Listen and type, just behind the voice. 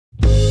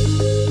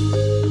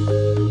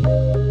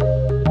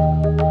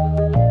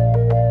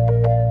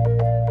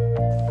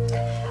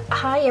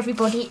Hi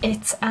everybody,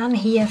 it's Anne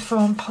here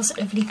from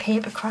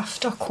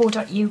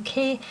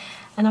positivelypapercraft.co.uk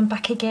and I'm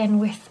back again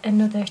with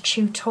another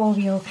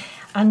tutorial,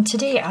 and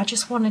today I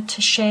just wanted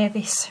to share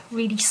this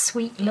really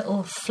sweet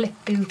little flip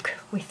book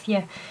with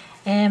you.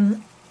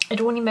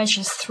 It only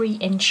measures 3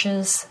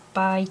 inches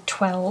by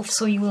 12,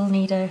 so you will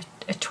need a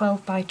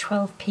 12 by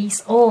 12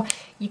 piece, or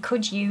you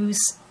could use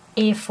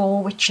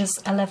A4, which is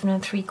 11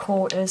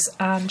 3/4,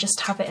 and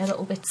just have it a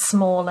little bit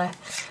smaller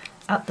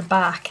at the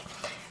back.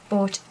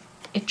 But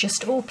it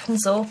just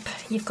opens up.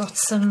 You've got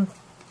some,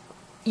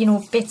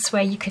 bits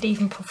where you could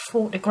even put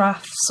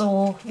photographs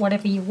or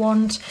whatever you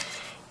want.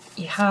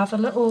 You have a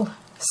little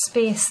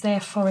space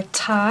there for a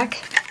tag.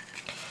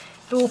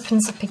 It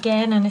opens up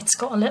again and it's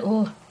got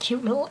a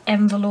cute little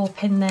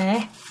envelope in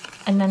there,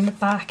 and then the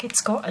back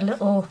it's got a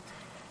little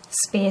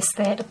space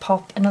there to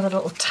pop another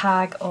little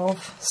tag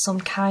of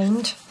some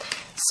kind.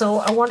 So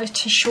I wanted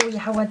to show you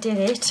how I did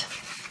it.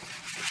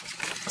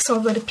 So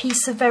I've got a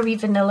piece of Very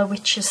Vanilla,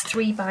 which is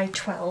 3 by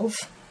 12,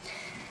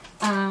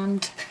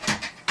 and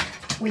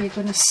we're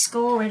going to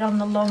score it on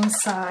the long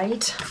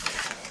side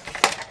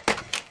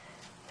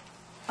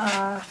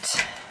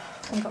at,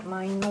 I've got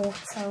my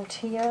notes out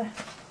here,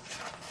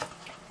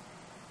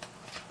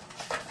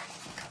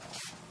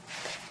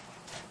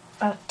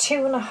 at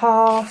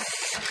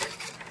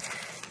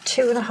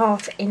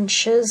 2.5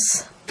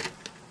 inches,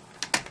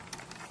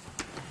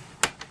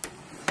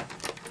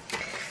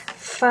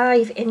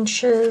 5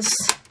 inches,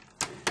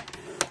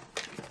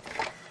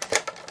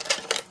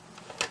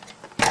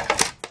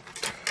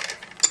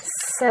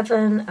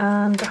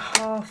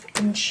 7.5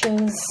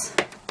 inches,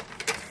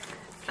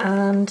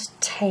 and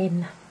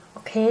 10.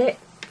 Okay.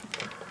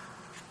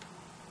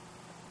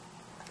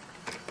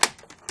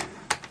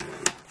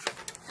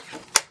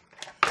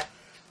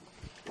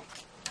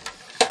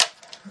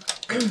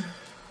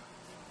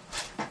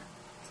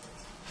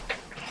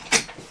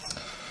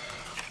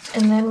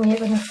 And then we're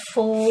going to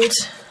fold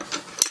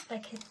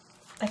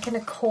like an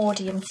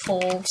accordion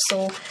fold,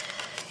 so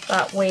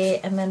that way,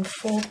 and then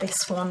fold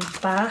this one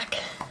back,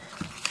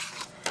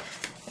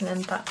 and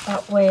then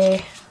that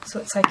way, so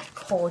it's like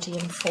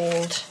accordion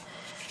fold,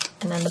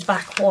 and then the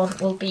back one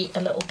will be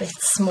a little bit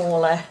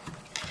smaller.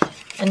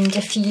 And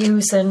if you're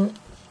using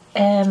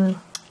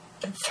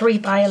 3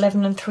 by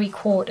 11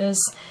 3/4,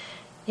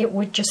 it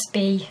would just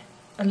be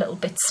a little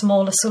bit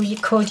smaller, so you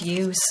could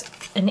use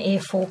an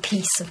A4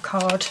 piece of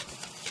card.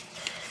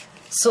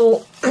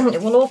 So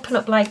it will open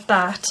up like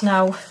that.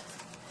 Now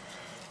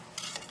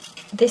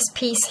this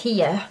piece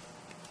here,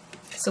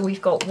 so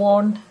we've got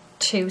 1,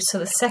 2, so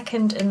the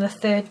second and the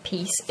third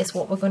piece is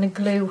what we're going to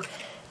glue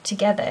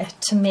together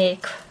to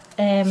make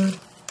a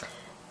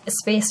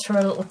space for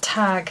a little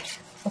tag.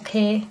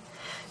 Okay,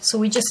 so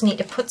we just need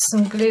to put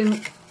some glue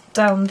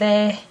down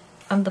there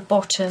and the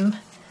bottom,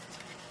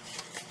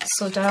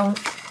 so down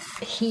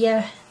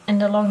here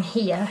and along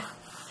here,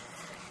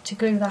 to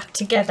glue that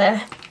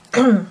together.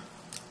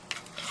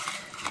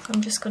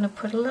 I'm just going to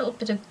put a little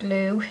bit of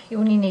glue. You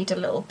only need a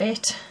little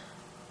bit.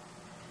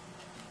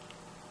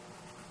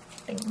 I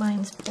think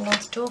mine's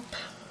blocked up.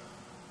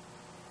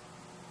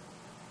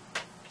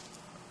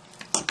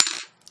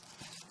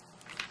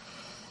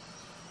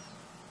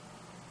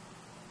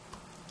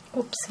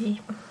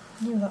 Oopsie, I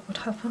knew that would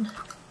happen.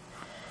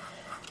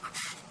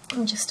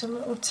 And just a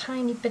little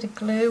tiny bit of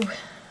glue.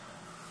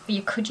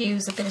 You could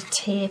use a bit of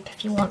tape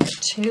if you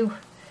wanted to.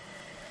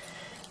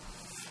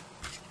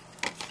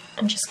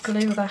 And just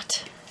glue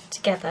that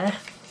together.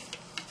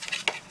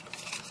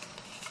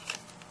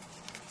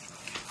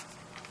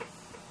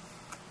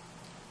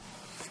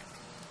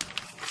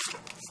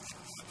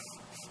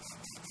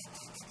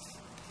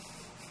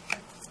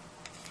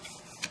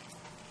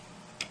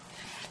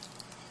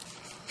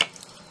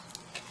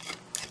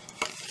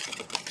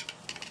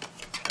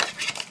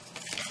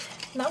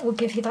 That will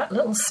give you that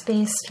little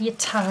space for your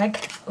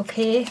tag.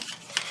 Okay,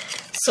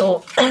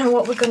 so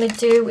what we're going to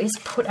do is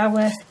put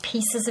our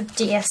pieces of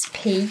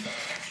DSP,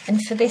 and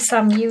for this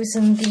I'm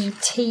using the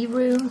Tea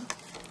Room.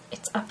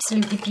 It's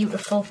absolutely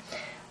beautiful,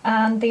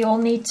 and they all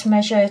need to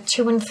measure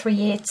 2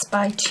 3/8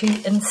 by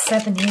 2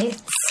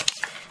 7/8.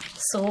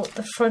 So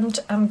the front,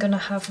 I'm going to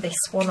have this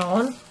one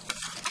on.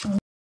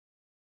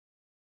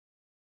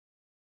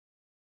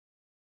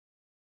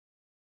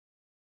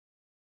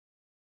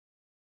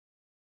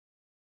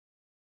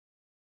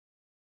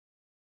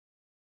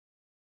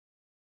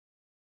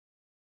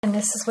 And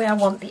this is where I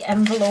want the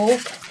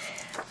envelope,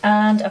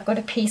 and I've got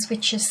a piece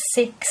which is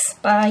 6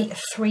 by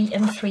 3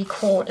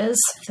 3/4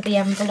 for the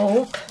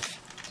envelope,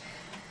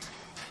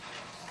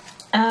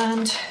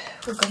 and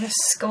we're going to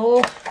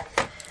score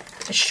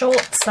the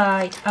short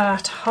side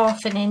at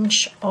 1/2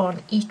 inch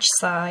on each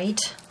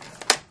side.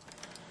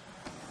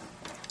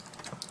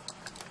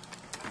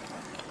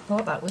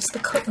 Oh, that was the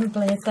cutting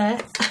blade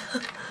there.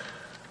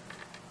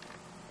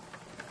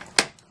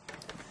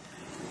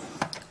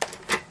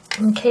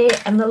 Okay,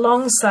 and the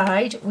long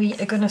side we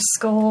are going to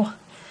score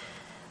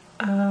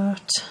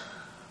at,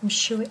 I'm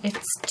sure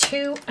it's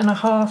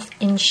 2.5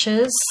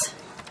 inches,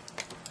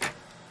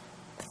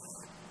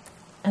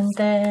 and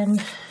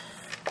then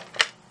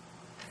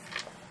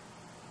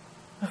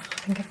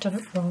think I've done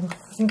it wrong. I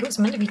think it was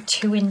meant to be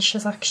 2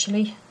 inches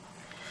actually.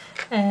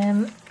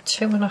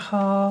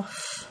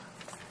 2.5.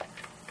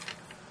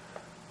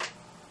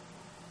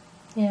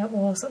 Yeah, it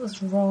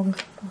was wrong.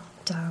 Oh,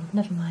 damn,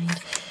 never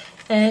mind.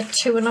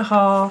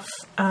 2.5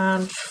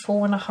 and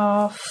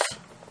 4.5.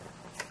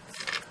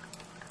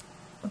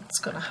 It's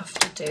gonna have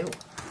to do.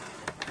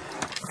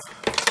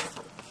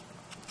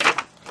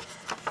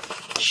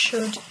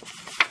 Should.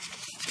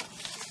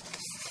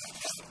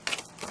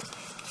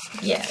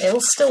 Yeah, it'll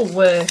still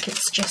work.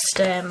 It's just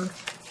I'm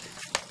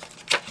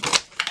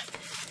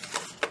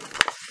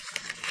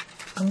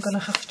gonna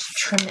have to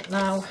trim it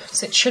now.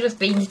 So it should have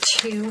been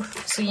 2.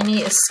 So you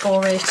need to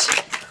score it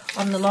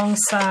on the long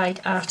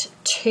side at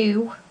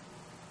 2.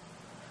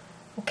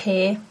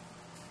 Okay,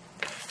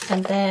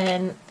 and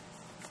then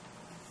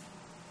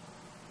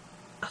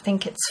I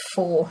think it's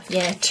 4.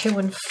 Yeah, 2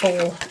 and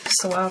 4.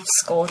 So I've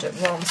scored it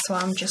wrong. So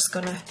I'm just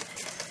gonna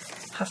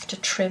have to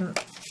trim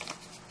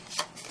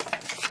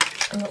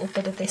a little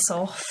bit of this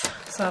off.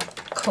 So I've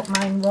cut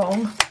mine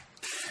wrong.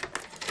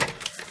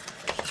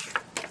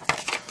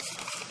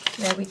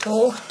 There we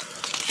go.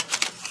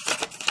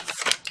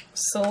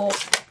 So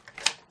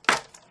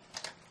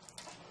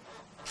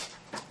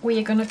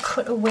we're going to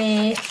cut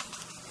away.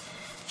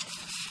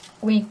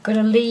 We're going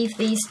to leave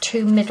these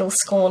 2 middle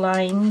score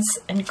lines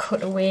and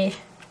cut away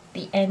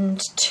the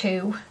end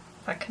 2.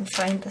 If I can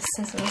find the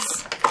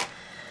scissors.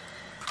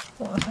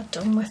 What have I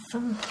done with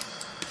them?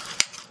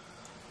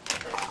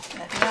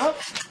 There we are.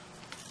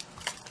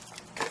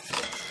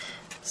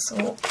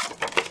 So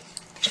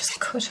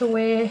just cut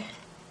away.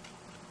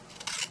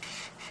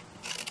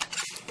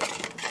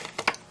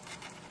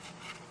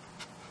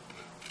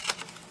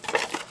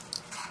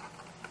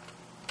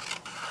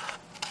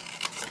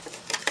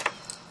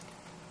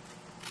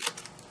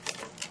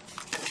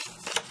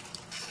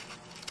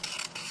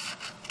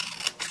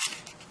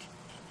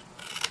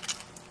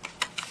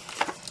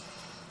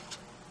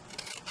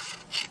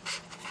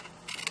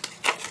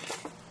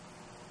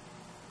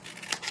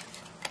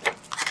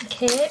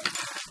 Okay,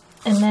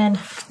 and then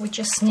we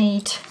just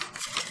need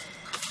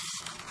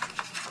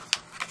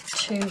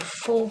to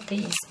fold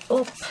these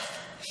up,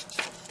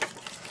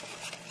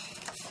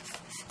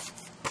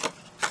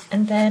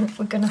 and then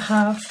we're going to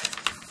have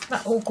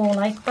that will go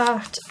like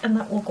that and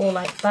that will go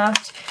like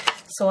that.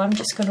 So I'm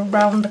just going to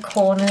round the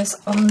corners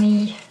on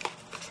the,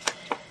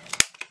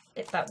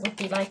 that would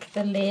be like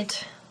the lid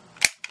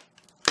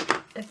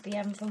of the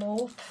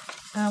envelope,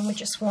 and we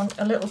just want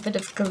a little bit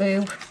of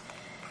glue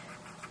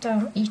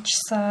down each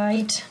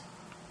side.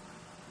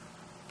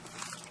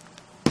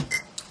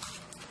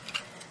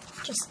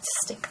 Just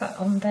stick that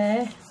on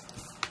there.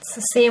 It's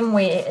the same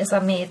way as I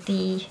made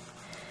the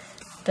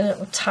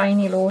little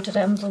tiny loaded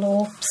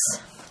envelopes.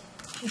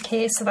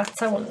 Okay, so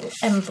that's our little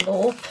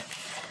envelope.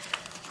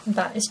 And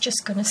that is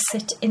just going to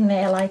sit in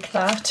there like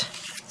that.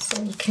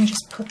 So you can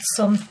just put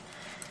some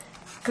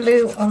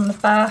glue on the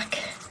back.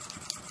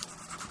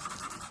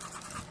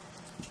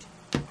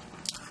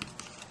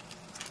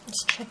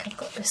 Just check I've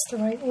got this the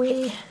right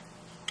way.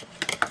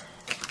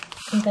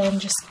 And then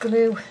just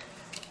glue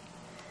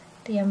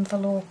the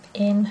envelope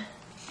in.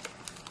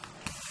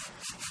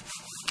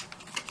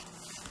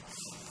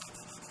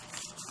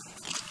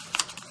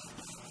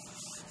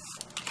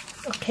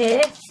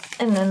 Okay,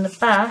 and then the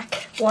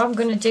back, what I'm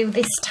going to do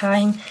this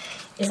time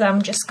is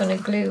I'm just going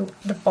to glue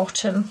the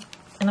bottom,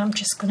 and I'm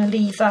just going to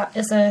leave that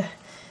as a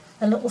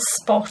little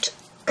spot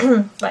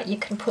that you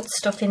can put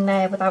stuff in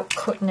there without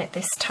cutting it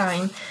this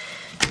time.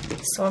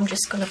 So I'm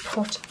just going to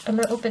put a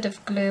little bit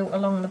of glue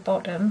along the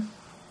bottom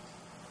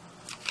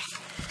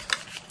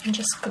and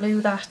just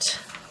glue that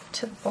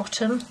to the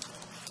bottom.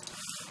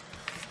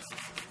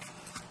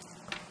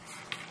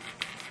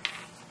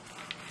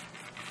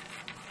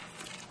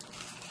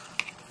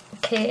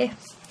 Okay,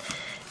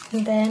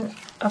 and then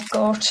I've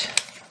got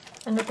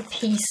another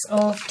piece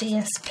of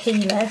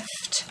DSP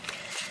left,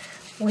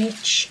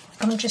 which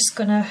I'm just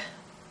going to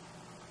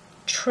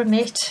trim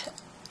it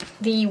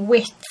the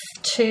width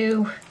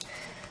to,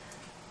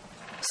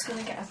 I'm just going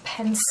to get a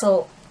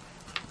pencil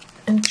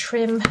and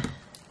trim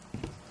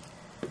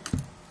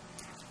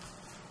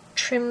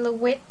the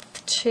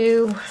width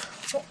to,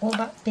 what will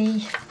that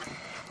be,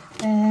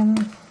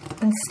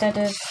 instead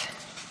of,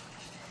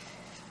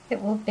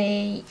 it will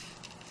be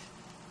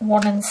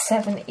 1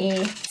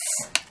 7/8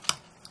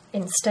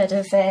 instead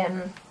of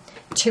 2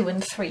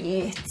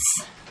 3/8.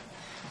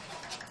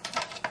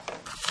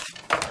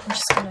 I'm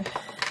just going to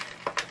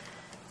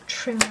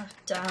trim that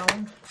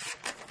down.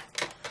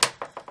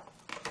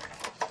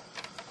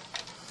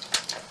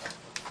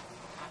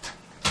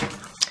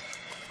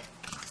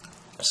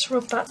 Just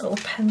rub that little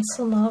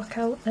pencil mark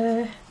out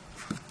there,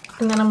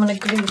 and then I'm going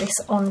to glue this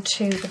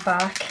onto the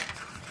back.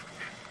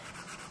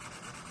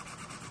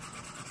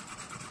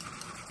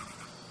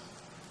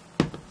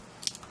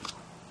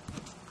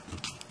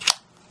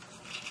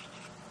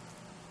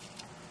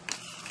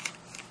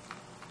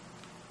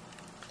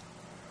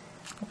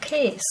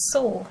 Okay,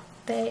 so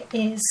there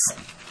is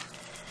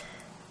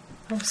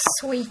a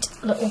sweet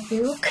little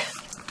book.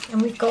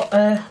 And we've got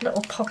a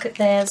little pocket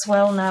there as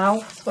well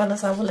now, as well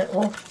as our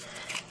little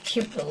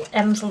cute little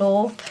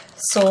envelope.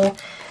 So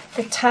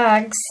the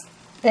tags,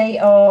 they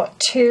are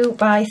 2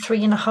 by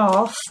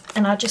 3.5,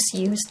 and I just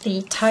used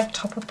the tag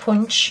topper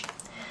punch.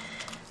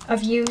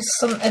 I've used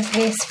some of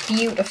this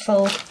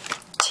beautiful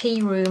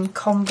tea room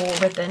combo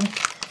ribbon,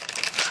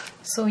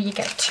 so you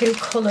get 2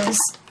 colours.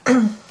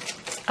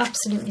 It's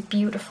absolutely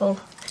beautiful,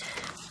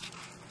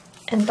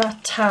 and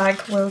that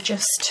tag will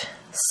just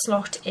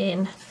slot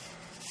in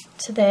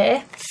to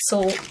there.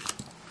 So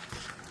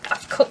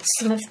I've cut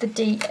some of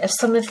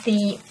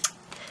the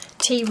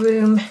tea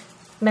room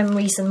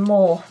memories and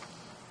more,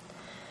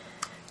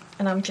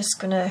 and I'm just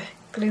going to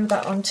glue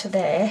that onto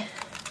there.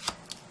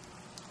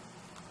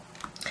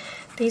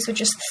 These were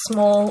just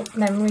small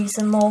memories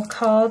and more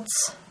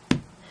cards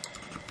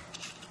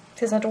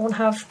because I don't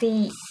have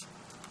the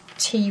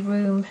tea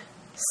room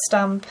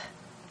stamp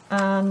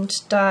and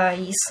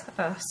dies,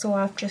 so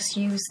I've just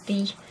used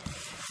the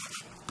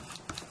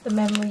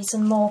memories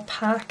and more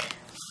pack.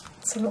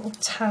 It's a little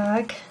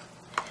tag,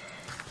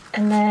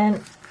 and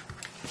then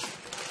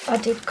I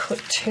did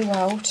cut 2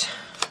 out.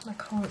 I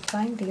can't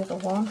find the other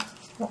one.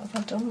 What have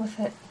I done with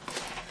it?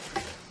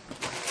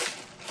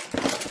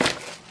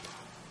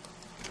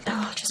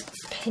 Oh, I'll just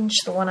pinch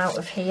the one out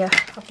of here.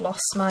 I've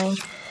lost mine.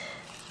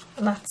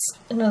 And that's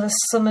another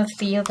some of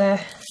the other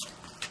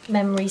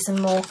memories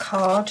and more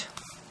card.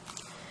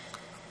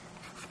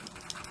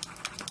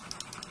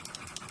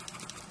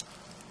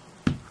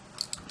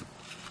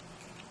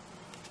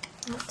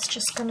 That's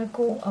just going to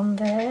go on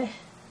there.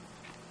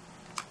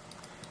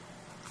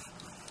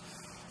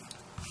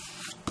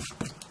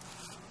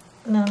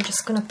 And I'm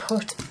just going to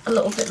put a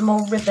little bit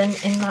more ribbon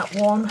in that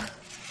one.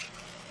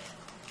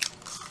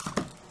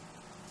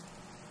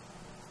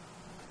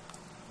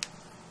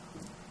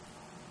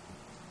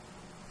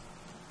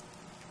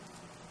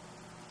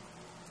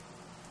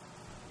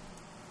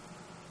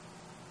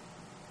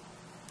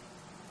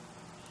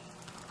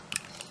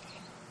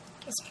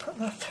 Just put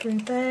that through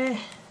there,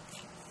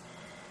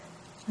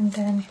 and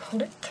then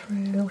pull it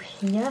through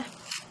here.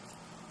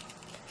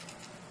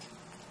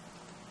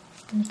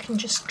 And you can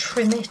just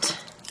trim it.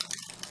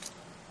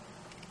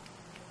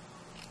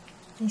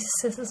 These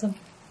scissors are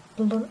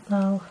blunt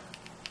now.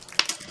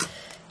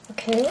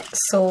 Okay,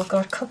 so we've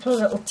got a couple of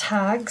little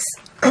tags.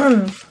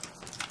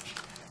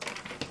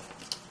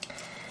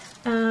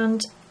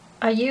 And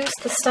I used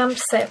the stamp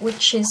set,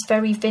 which is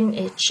very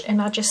vintage, and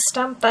I just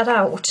stamped that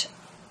out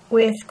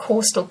with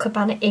Coastal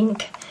Cabana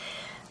ink,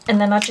 and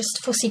then I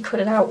just fussy cut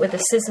it out with the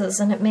scissors,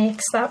 and it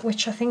makes that,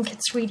 which I think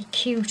it's really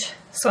cute.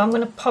 So I'm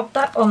going to pop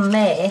that on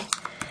there,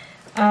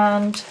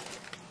 and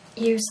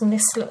using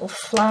this little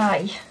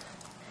fly,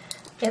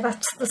 yeah,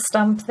 that's the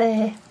stamp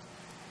there.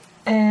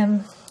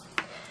 I'm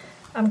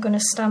going to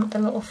stamp the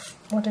little,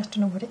 I don't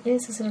know what it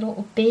is it a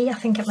little bee? I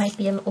think it might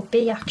be a little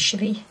bee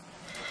actually.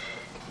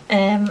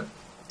 I'm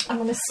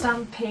going to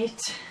stamp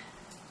it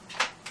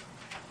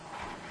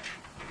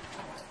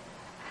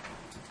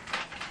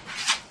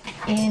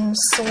in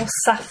So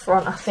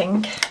Saffron, I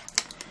think.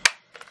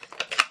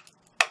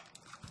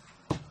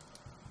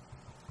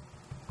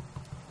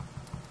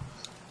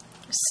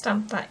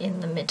 Stamp that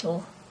in the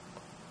middle,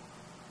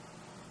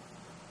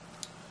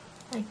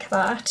 like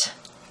that.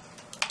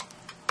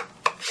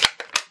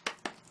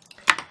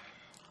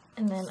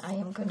 And then I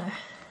am going to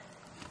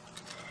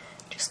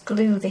just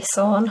glue this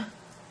on.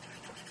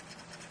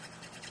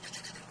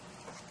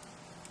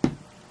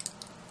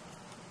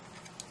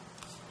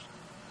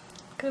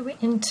 Go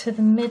into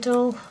the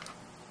middle,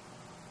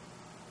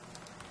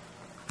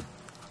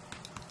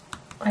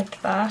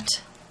 like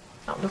that.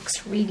 That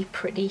looks really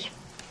pretty.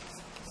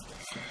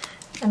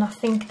 And I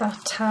think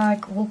that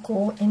tag will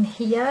go in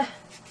here.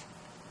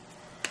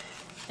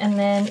 And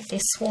then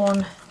this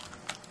one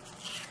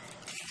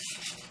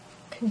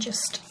can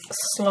just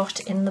slot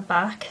in the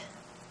back,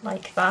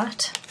 like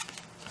that.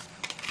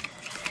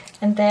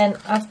 And then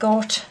I've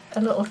got a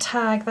little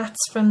tag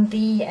that's from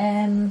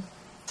the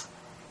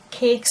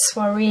Cake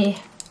Soiree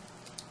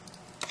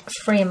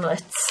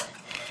framelits,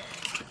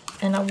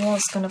 and I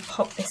was going to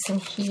pop this in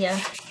here.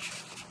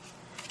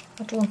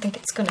 I don't think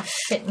it's going to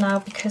fit now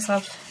because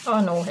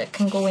oh no, it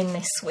can go in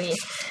this way.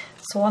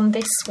 So on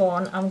this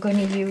one I'm going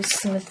to use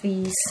some of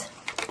these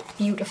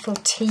beautiful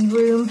tea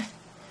room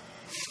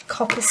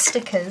copper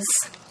stickers.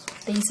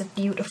 These are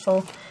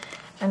beautiful,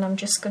 and I'm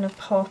just going to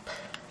pop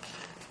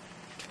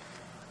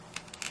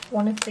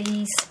one of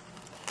these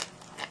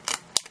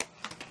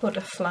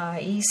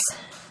butterflies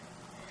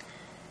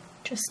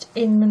just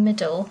in the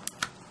middle,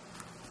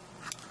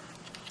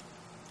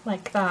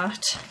 like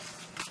that.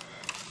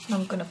 And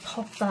I'm going to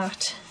pop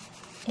that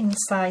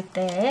inside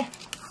there.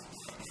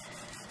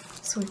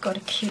 So we've got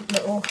a cute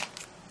little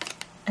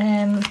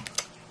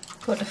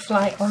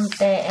butterfly on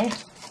there.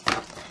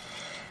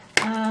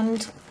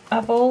 And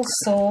I've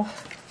also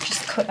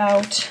just cut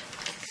out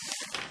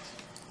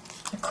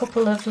a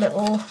couple of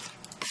little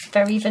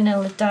very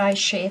vanilla die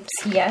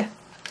shapes here.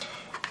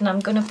 And I'm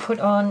going to put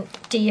on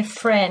Dear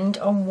Friend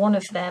on one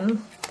of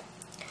them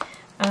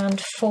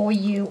and For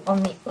You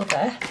on the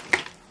other.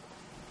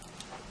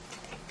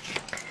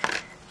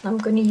 I'm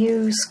going to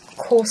use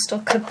Coastal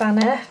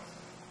Cabana.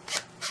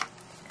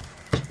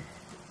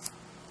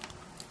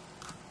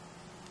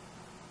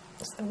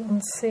 Does that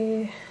one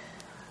say,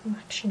 I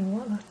actually know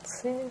what that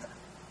says.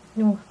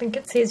 No, I think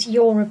it says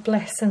You're a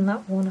Blessing,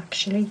 that one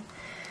actually.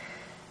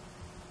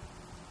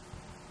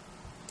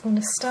 I'm going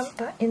to stamp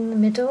that in the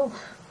middle.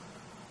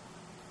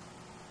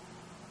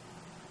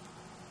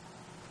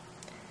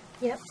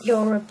 Yep,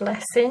 You're a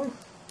Blessing.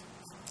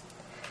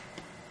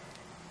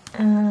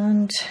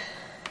 And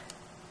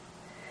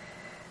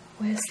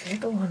where's the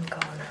other one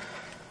gone?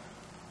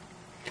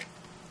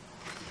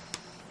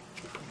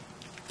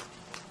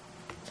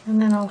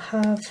 And then I'll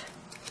have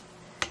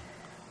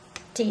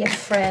Dear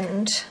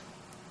Friend.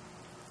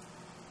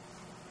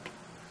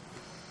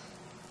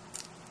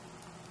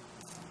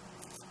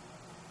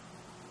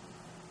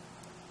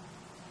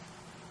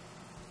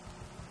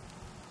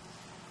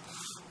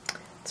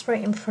 It's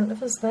right in front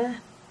of us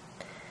there.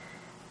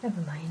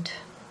 Never mind.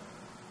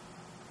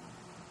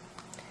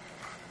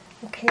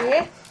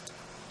 Okay.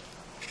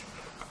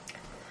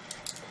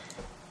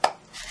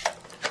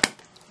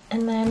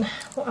 And then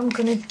what I'm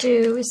going to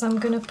do is I'm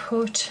going to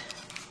put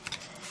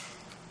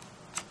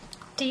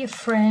Dear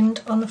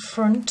Friend on the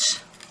front.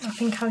 I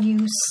think I'll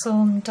use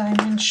some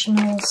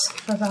dimensionals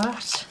for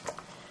that.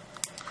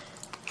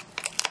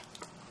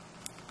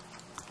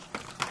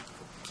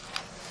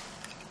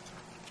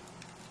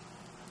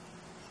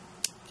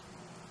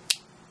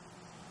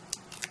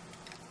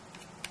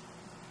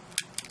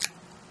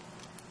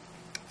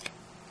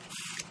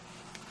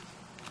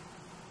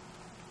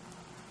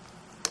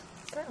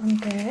 That on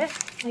there,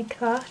 like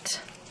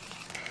that.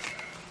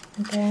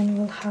 And then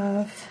we'll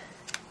have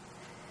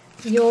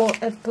You're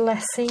a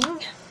Blessing.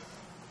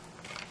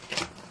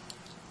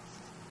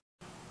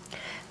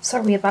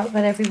 Sorry about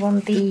that everyone,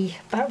 the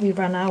battery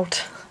ran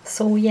out.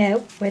 So yeah,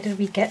 where did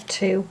we get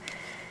to?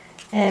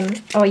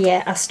 Oh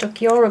yeah, I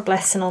stuck You're a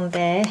Blessing on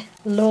there.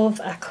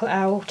 Love I cut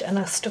out and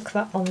I stuck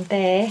that on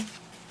there.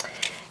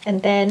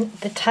 And then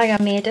the tag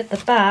I made at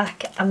the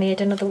back, I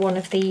made another one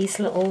of these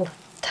little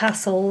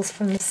tassels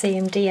from the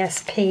same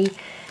DSP,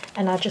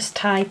 and I just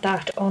tied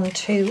that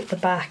onto the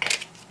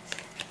back.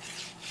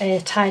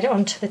 Tied it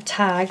onto the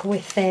tag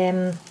with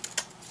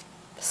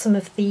some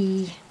of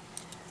the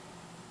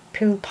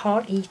Pool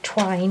Party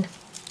twine,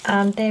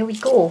 and there we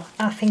go.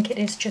 I think it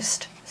is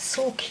just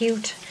so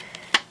cute.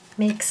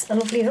 Makes a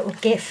lovely little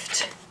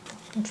gift.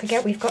 Don't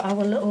forget we've got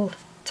our little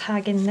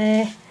tag in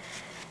there,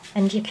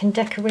 and you can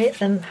decorate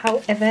them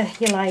however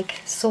you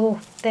like. So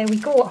there we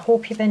go. I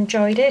hope you've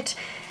enjoyed it.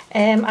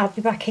 I'll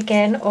be back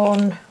again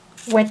on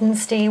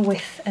Wednesday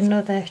with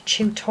another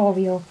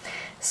tutorial.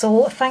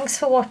 So thanks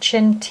for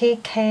watching,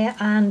 take care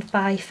and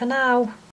bye for now.